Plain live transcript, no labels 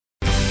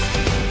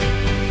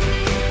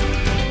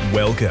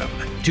Welcome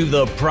to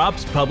the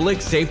Props Public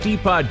Safety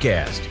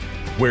Podcast,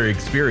 where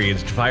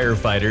experienced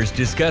firefighters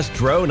discuss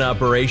drone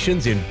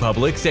operations in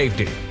public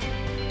safety.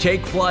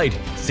 Take flight,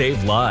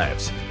 save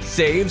lives,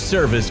 save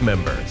service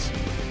members.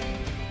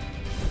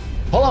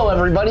 Hello,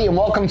 everybody, and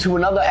welcome to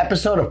another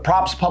episode of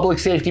Props Public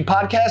Safety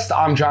Podcast.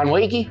 I'm John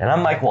Wakey. And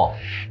I'm Mike Wall.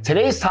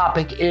 Today's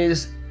topic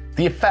is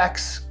the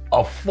effects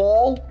of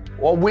fall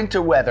or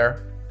winter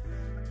weather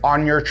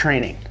on your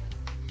training.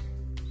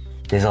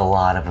 There's a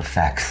lot of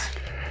effects.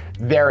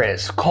 There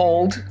is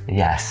cold.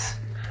 Yes.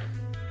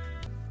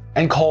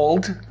 And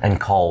cold. And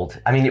cold.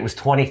 I mean, it was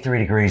 23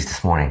 degrees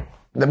this morning.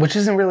 Which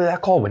isn't really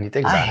that cold when you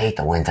think about it. I hate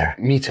the winter.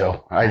 Me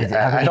too.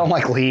 I don't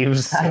like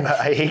leaves.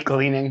 I hate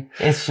cleaning.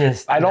 It's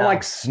just I don't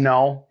like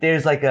snow.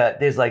 There's like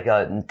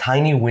a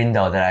tiny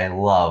window that I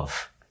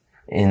love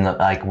in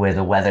where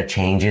the weather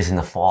changes in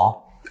the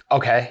fall.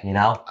 Okay. You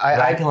know?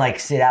 I can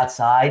sit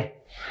outside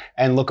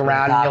and look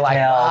around and you're like,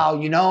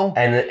 wow,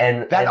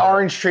 and that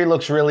orange tree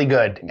looks really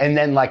good. And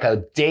then like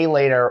a day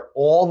later,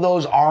 all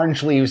those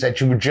orange leaves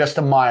that you were just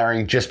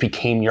admiring just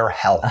became your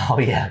hell. Oh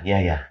yeah.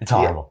 It's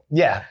horrible.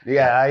 Yeah,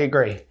 I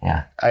agree.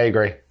 Yeah. I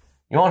agree.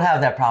 You won't have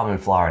that problem in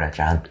Florida,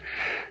 John.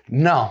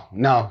 No.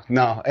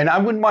 And I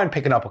wouldn't mind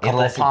picking up a couple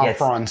of palm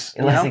fronds.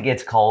 Unless it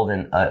gets cold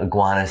and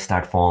iguanas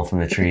start falling from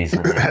the trees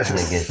when it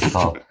gets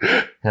cold.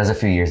 That was a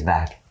few years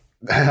back.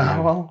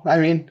 Well, I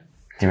mean...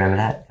 Do you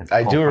remember that?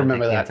 I do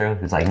remember that. It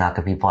was like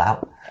knocking people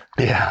out.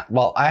 Yeah.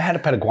 Well, I had a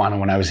pet iguana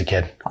when I was a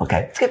kid.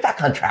 Okay. Let's get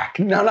back on track.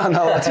 No.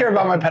 Let's hear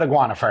about my pet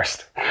iguana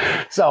first.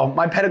 So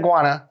my pet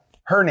iguana,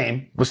 her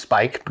name was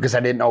Spike because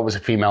I didn't know it was a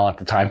female at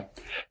the time.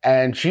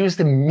 And she was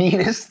the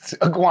meanest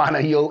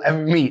iguana you'll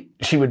ever meet.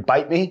 She would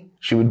bite me.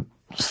 She would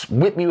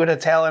whip me with her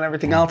tail and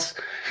everything else.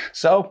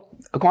 So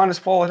iguanas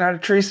falling out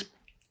of trees,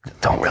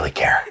 don't really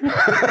care.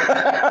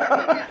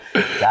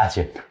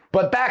 Gotcha.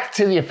 But back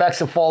to the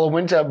effects of fall and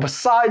winter,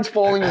 besides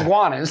falling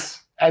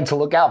iguanas, and to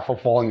look out for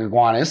falling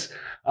iguanas,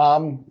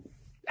 how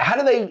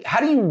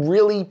do you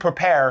really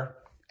prepare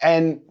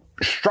and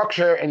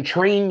structure and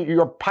train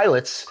your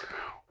pilots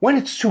when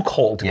it's too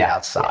cold to be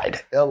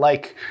outside?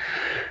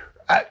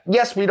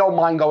 Yes, we don't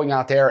mind going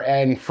out there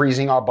and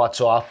freezing our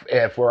butts off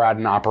if we're at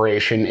an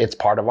operation. It's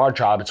part of our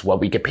job. It's what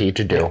we get paid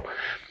to do.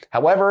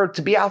 However,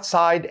 to be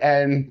outside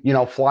and,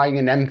 flying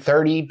an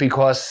M30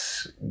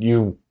 because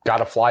you got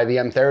to fly the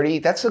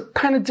M30, that's a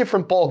kind of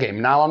different ballgame.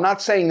 Now, I'm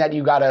not saying that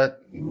you got to,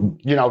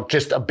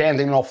 just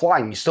abandon all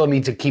flying. You still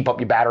need to keep up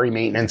your battery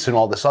maintenance and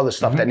all this other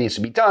stuff that needs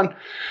to be done.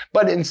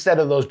 But instead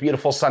of those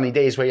beautiful sunny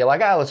days where you're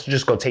like, let's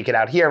just go take it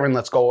out here and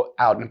let's go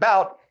out and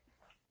about,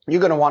 you're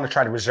going to want to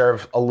try to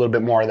reserve a little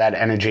bit more of that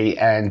energy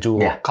and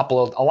do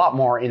a lot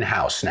more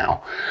in-house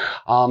now.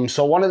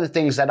 So one of the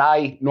things that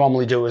I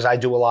normally do is I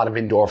do a lot of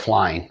indoor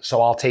flying.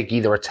 So I'll take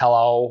either a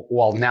Tello,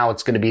 well, now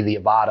it's going to be the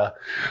Avata,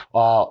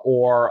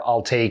 or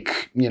I'll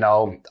take,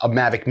 a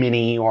Mavic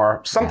Mini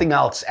or something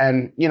else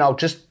and,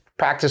 just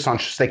practice on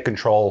stick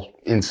control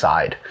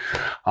inside.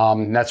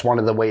 That's one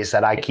of the ways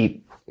that I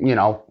keep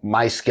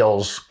my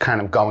skills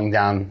kind of going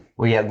down.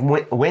 Well, yeah,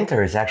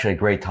 winter is actually a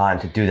great time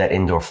to do that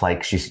indoor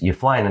flight because you're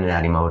flying in an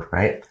natty mode,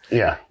 right?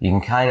 Yeah. You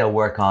can kind of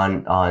work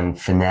on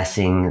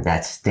finessing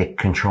that stick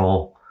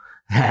control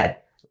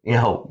that,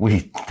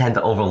 we tend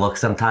to overlook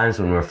sometimes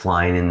when we're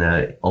flying in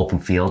the open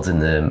fields in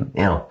the,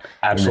 in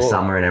the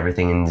summer and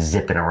everything and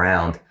zipping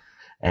around.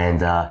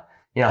 And, how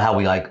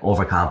we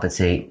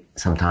overcompensate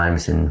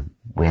sometimes and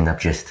we end up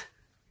just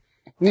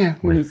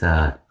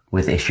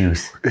with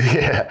issues.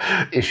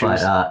 Yeah,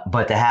 issues.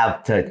 But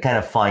to kind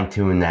of fine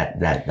tune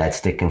that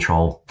stick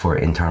control for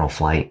internal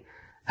flight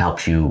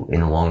helps you in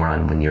the long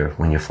run when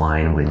you're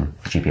flying with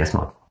GPS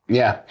mode.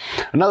 Yeah.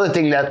 Another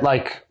thing that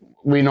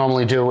we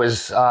normally do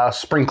is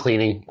spring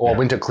cleaning or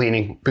winter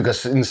cleaning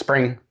because in the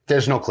spring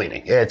there's no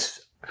cleaning.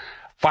 It's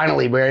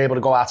finally we're able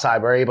to go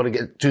outside. We're able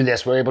to do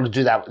this. We're able to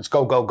do that. It's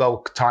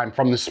go time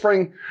from the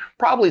spring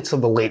probably to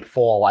the late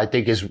fall. I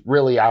think is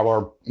really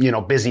our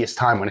busiest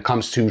time when it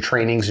comes to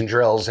trainings and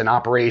drills and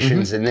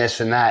operations and this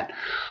and that.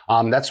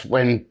 That's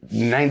when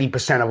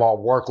 90% of our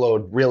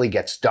workload really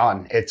gets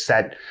done. It's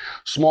that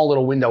small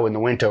little window in the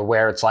winter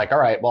where it's like, all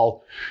right,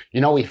 well,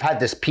 we've had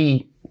this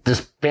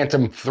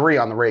Phantom 3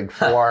 on the rig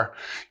for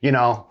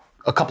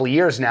a couple of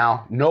years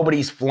now.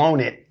 Nobody's flown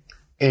it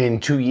in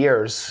 2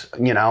 years.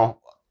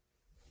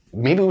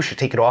 Maybe we should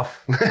take it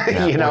off.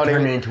 Yeah,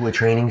 turn it into a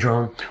training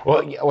drone.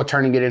 Well, we're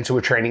turning it into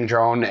a training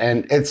drone,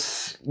 and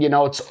it's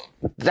it's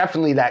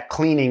definitely that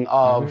cleaning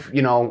of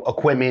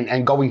equipment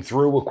and going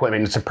through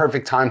equipment. It's a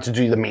perfect time to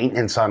do the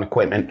maintenance on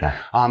equipment,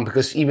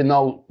 because even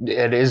though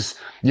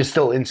you're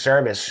still in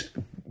service,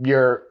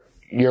 you're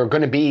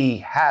going to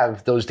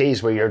have those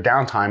days where your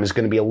downtime is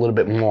going to be a little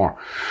bit more.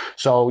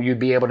 So you'd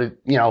be able to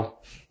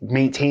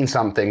maintain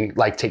something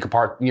like take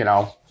apart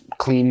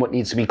clean what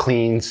needs to be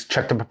cleaned,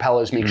 check the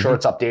propellers, make sure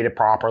it's updated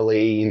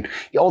properly, and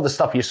all the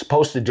stuff you're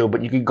supposed to do,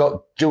 but you can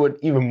go do it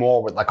even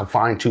more with a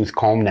fine-tooth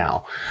comb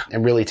now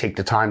and really take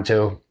the time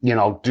to,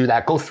 do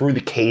that. Go through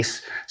the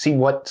case, see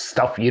what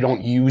stuff you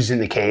don't use in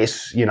the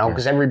case,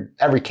 because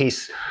every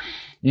case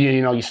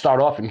you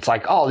start off and it's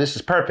like, oh, this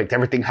is perfect.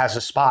 Everything has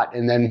a spot.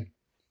 And then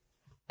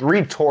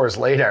 3 tours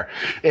later,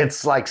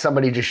 it's like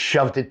somebody just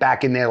shoved it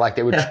back in there like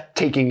they were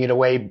taking it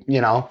away,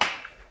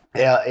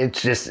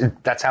 it's just,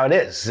 that's how it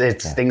is.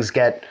 Things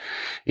get,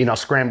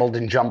 scrambled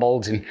and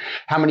jumbled, and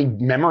how many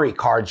memory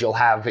cards you'll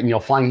have, and you'll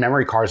find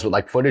memory cards with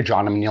like footage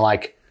on them, and you're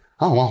like,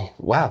 oh, well,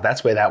 wow,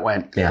 that's where that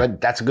went. Yeah.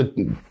 But that's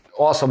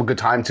also a good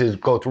time to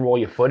go through all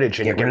your footage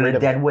and get rid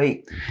of dead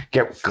weight.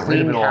 Get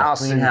clean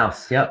house. Clean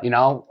house. Yep.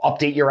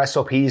 Update your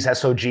SOPs,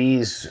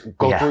 SOGs,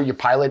 go through your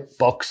pilot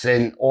books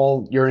and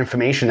all your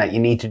information that you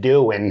need to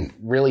do, and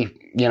really,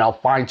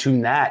 fine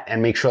tune that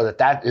and make sure that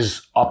that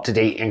is up to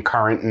date and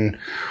current, and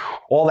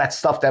all that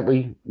stuff that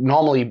we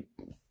normally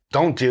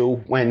don't do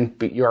when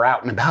you're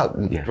out and about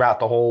throughout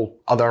the whole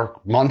other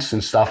months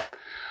and stuff.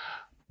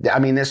 I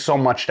mean, there's so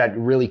much that you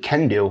really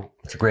can do.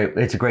 It's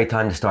a great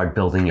time to start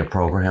building your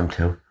program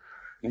too,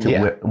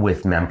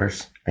 with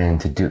members, and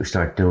to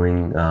start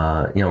doing,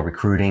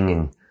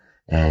 recruiting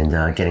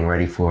and getting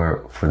ready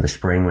for the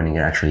spring when you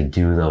can actually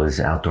do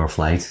those outdoor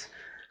flights.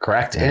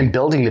 Correct. And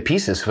building the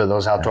pieces for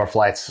those outdoor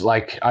flights.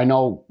 Like, I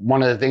know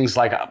one of the things,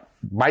 like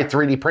my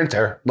 3D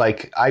printer,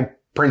 like I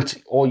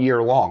print all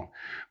year long,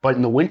 but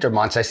in the winter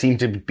months, I seem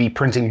to be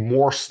printing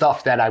more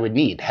stuff that I would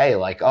need. Hey,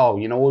 like, oh,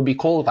 it would be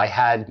cool if I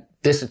had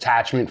this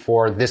attachment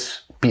for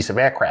this piece of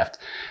aircraft,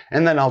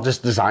 and then I'll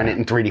just design it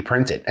and 3D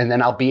print it. And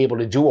then I'll be able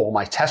to do all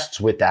my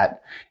tests with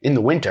that in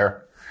the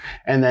winter.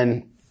 And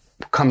then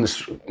come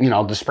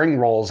the spring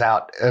rolls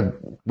out,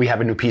 we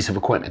have a new piece of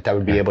equipment that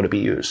would be able to be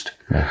used.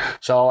 Yeah.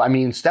 So, I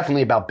mean, it's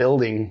definitely about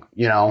building,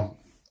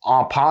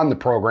 upon the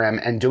program,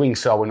 and doing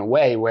so in a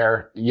way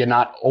where you're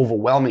not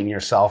overwhelming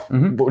yourself,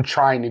 but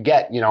trying to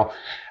get,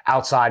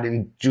 outside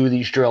and do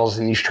these drills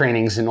and these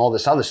trainings and all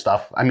this other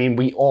stuff. I mean,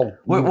 we all...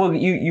 Well,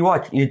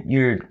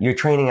 you're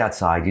training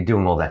outside, you're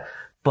doing all that.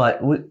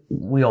 But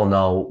we all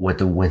know what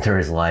the winter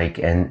is like,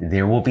 and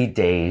there will be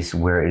days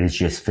where it is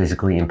just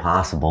physically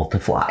impossible to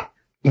fly.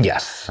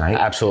 Yes, right?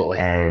 Absolutely.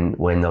 And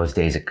when those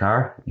days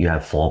occur, you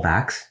have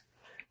fallbacks.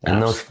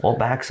 And those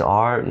fallbacks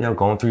are,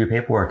 going through your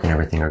paperwork and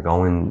everything, or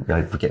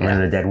getting rid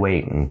of the dead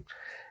weight. And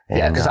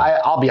because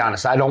I'll be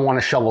honest, I don't want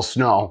to shovel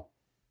snow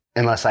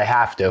unless I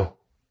have to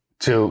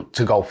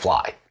go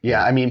fly.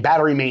 Yeah, I mean,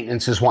 battery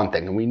maintenance is one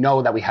thing, and we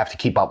know that we have to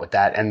keep up with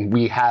that. And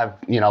we have,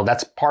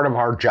 that's part of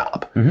our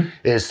job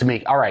is to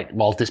make, all right,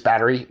 well, this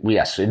battery,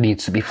 yes, it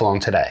needs to be flown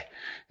today.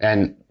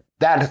 And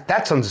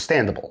that's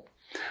understandable.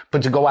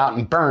 But to go out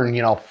and burn,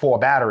 4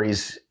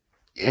 batteries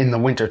in the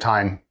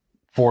wintertime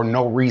for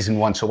no reason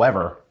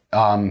whatsoever,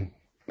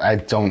 I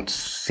don't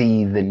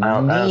see the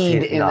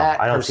need in that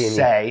per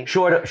se.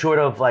 Short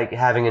of like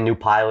having a new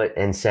pilot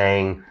and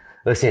saying,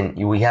 listen,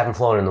 we haven't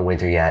flown in the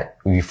winter yet.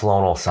 We've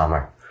flown all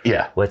summer.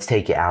 Yeah. Let's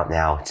take you out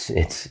now.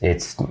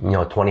 It's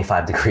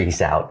 25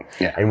 degrees out.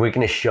 Yeah. And we're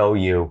going to show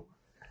you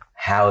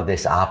how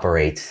this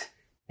operates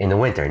in the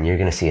winter, and you're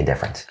going to see a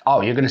difference. Oh,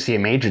 you're going to see a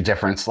major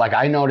difference. Like,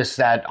 I noticed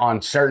that on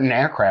certain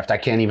aircraft, I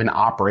can't even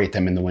operate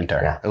them in the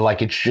winter. Yeah.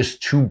 Like, it's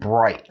just too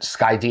bright.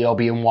 Skydio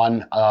being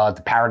one,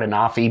 the Parrot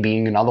Anafi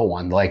being another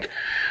one. Like,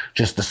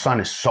 just the sun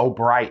is so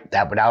bright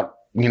that without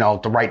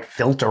the right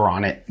filter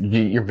on it,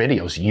 your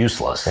video's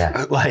useless.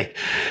 Yeah.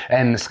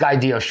 And the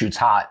Skydio shoots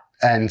hot,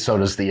 and so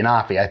does the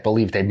Anafi. I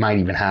believe they might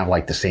even have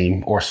like the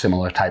same or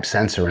similar type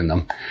sensor in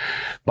them.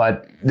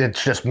 But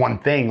it's just one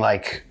thing,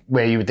 like,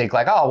 where you would think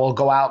like, oh, we'll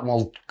go out and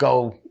we'll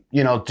go,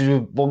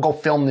 we'll go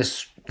film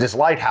this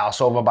lighthouse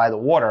over by the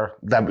water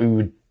that we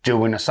would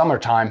do in the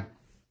summertime.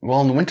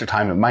 Well, in the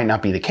wintertime, it might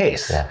not be the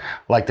case. Yeah.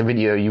 Like, the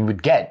video you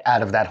would get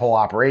out of that whole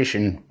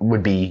operation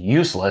would be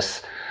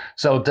useless.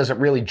 So does it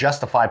really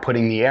justify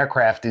putting the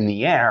aircraft in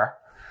the air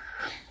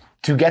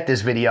to get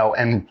this video,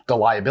 and the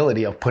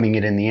liability of putting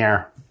it in the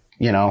air,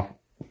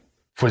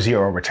 for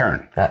zero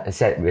return?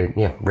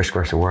 Risk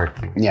versus reward.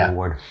 Yeah.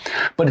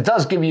 But it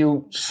does give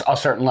you a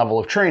certain level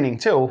of training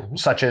too,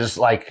 such as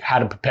like how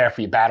to prepare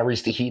for your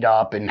batteries to heat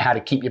up, and how to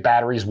keep your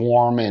batteries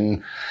warm,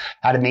 and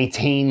how to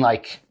maintain how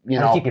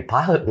to keep your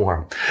pilot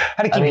warm.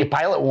 How to keep your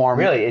pilot warm.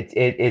 Really,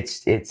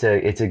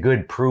 it's a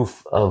good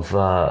proof of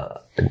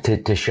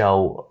to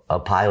show a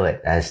pilot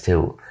as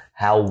to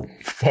how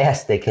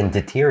fast they can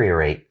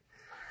deteriorate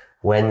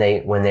when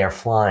they are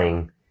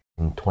flying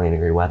in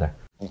 20-degree weather.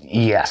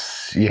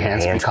 Yes, your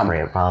hands become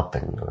cramp up,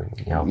 and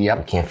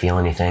you can't feel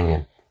anything,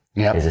 and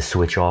there's a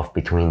switch off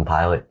between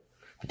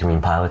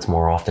pilots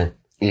more often.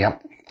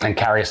 Yep, and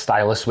carry a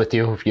stylus with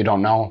you if you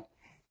don't know.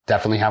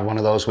 Definitely have one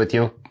of those with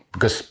you,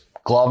 because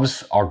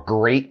gloves are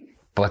great,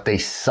 but they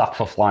suck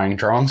for flying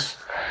drones.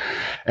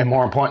 And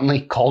more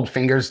importantly, cold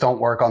fingers don't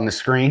work on the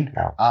screen.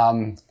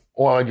 No.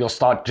 Or you'll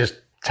start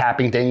just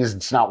tapping things,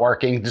 it's not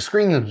working. The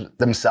screens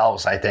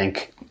themselves, I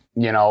think,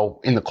 in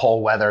the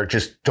cold weather,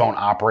 just don't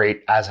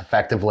operate as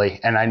effectively.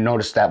 And I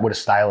noticed that with a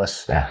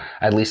stylus,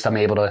 at least I'm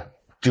able to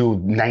do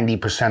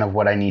 90% of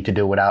what I need to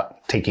do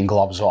without taking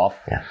gloves off.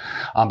 Yeah.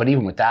 But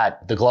even with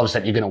that, the gloves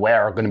that you're going to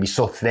wear are going to be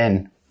so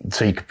thin,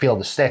 so you can feel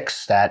the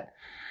sticks, that,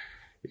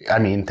 I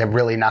mean, they're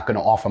really not going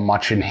to offer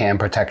much in hand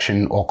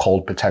protection or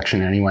cold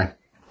protection anyway.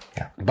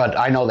 Yeah. But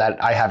I know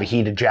that I have a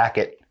heated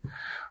jacket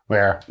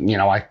where,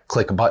 I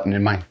click a button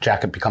and my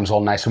jacket becomes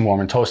all nice and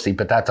warm and toasty,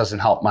 but that doesn't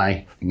help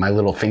my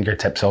little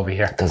fingertips over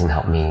here. It doesn't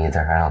help me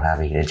either. I don't have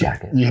a heated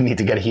jacket. You need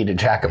to get a heated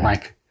jacket,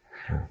 Mike.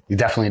 You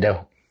definitely do.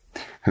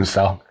 And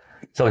so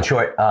in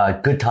short,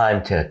 good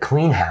time to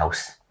clean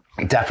house.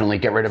 Definitely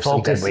get rid of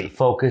some dead weight.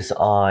 Focus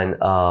on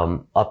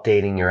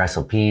updating your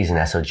SOPs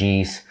and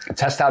SOGs.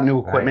 Test out new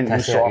equipment, new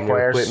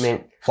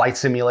softwares, flight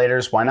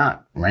simulators. Why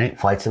not, right?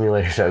 Flight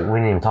simulators, we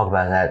didn't even talk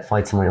about that.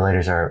 Flight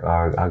simulators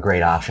are a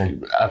great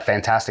option. A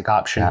fantastic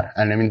option. Yeah.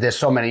 And I mean, there's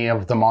so many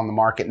of them on the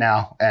market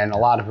now. And a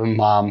lot of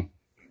them,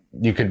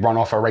 you could run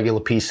off a regular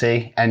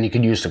PC and you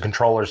could use the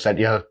controllers that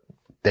you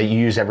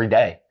use every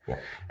day. Yeah.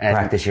 And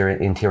practice your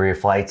interior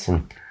flights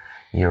and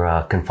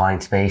your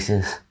confined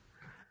spaces.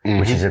 Mm-hmm.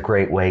 Which is a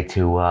great way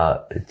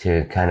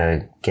to kind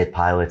of get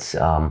pilots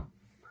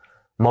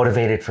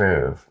motivated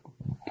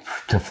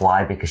to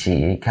fly, because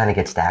you kind of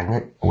get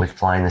stagnant with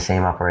flying the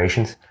same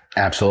operations.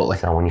 Absolutely.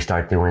 So when you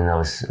start doing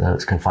those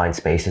confined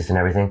spaces and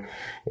everything,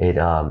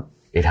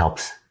 it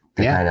helps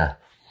to kind of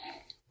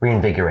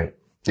reinvigorate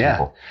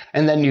people.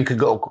 And then you could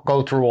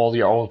go through all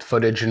your old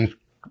footage and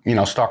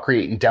start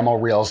creating demo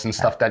reels and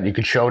stuff that you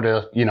could show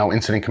to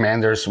incident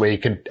commanders, where you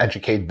could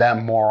educate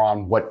them more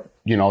on what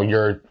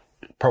your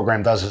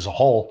program does as a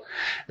whole.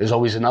 Is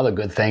always another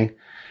good thing.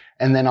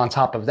 And then on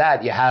top of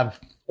that, you have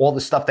all the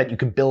stuff that you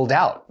could build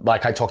out.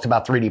 Like I talked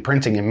about 3D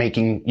printing and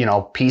making,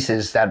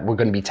 pieces that we're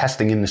going to be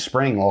testing in the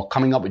spring, or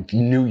coming up with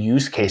new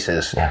use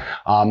cases. Yeah.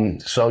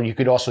 So you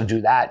could also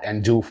do that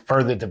and do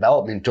further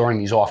development during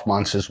these off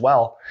months as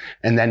well.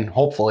 And then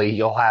hopefully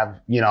you'll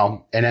have,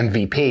 an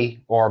MVP,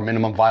 or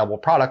minimum viable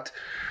product,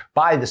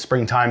 by the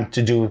springtime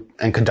to do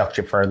and conduct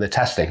your further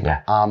testing.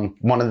 Yeah.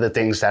 One of the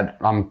things that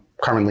I'm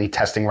currently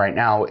testing right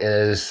now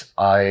is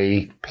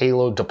a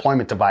payload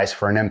deployment device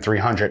for an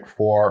M300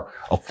 for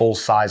a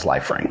full-size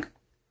life ring.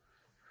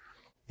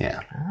 Yeah.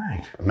 All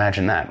right.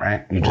 Imagine that,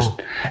 right? And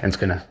it's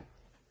going to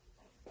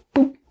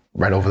boop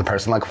right over the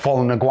person like a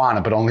fallen iguana,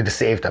 but only to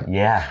save them.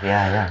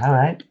 Yeah. All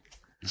right.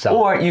 So,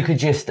 or you could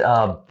just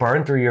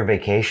burn through your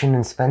vacation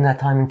and spend that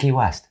time in Key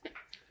West.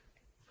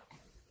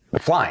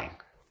 Flying,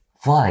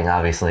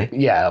 obviously.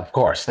 Yeah, of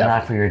course.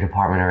 Not for your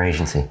department or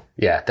agency.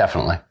 Yeah,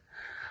 definitely.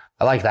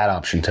 I like that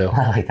option too.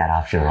 I like that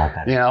option a lot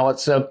better.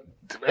 So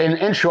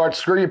in short,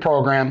 screw your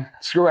program,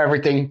 screw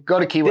everything, go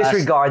to Key West.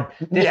 Disregard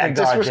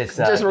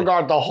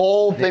the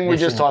whole thing we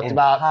just talked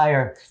about.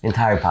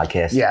 Entire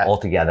podcast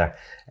altogether.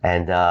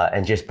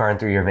 And just burn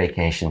through your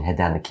vacation, head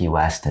down to Key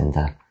West and,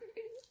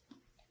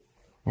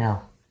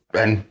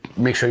 And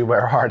make sure you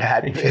wear a hard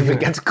hat if it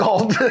gets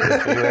cold.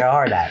 Make sure you wear a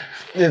hard hat.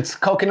 It's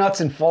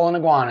coconuts and fallen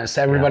iguanas.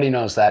 Everybody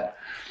knows that.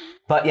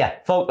 But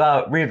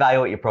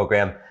reevaluate your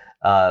program.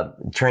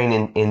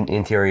 Train in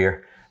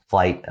interior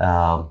flight,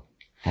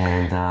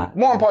 and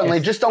more importantly,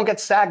 just don't get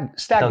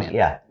stagnant.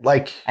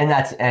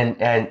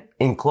 And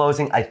in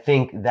closing, I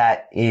think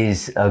that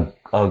is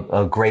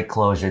a great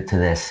closure to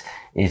this,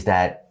 is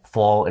that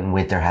fall and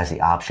winter has the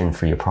option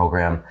for your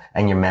program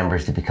and your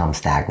members to become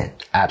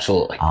stagnant.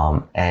 Absolutely.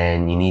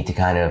 And you need to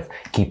kind of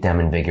keep them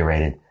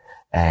invigorated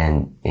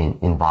and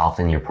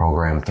involved in your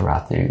program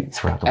throughout the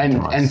winter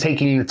months. And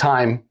taking the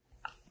time.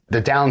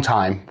 The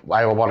downtime,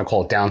 I want to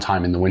call it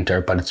downtime in the winter,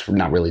 but it's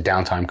not really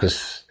downtime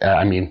because,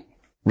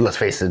 let's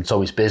face it, it's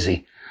always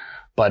busy.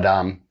 But,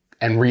 and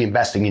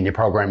reinvesting in your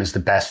program is the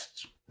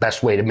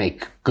best way to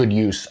make good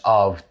use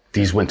of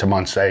these winter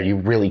months. You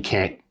really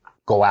can't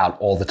go out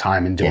all the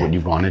time and do what you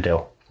want to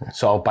do.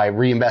 So by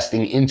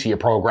reinvesting into your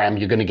program,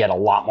 you're going to get a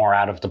lot more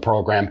out of the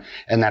program,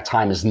 and that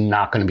time is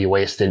not going to be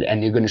wasted.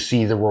 And you're going to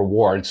see the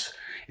rewards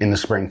in the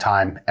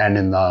springtime and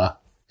in the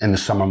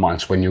summer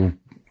months when you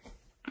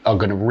are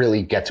going to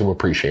really get to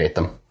appreciate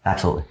them.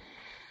 Absolutely.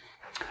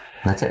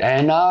 That's it.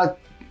 And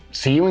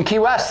see you in Key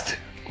West.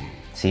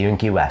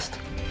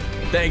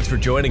 Thanks for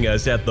joining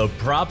us at the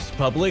Props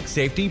Public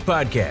Safety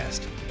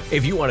Podcast.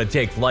 If you want to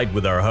take flight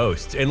with our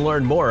hosts and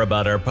learn more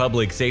about our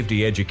public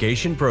safety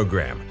education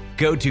program,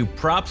 go to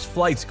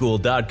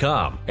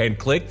propsflightschool.com and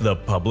click the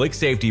Public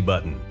Safety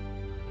button.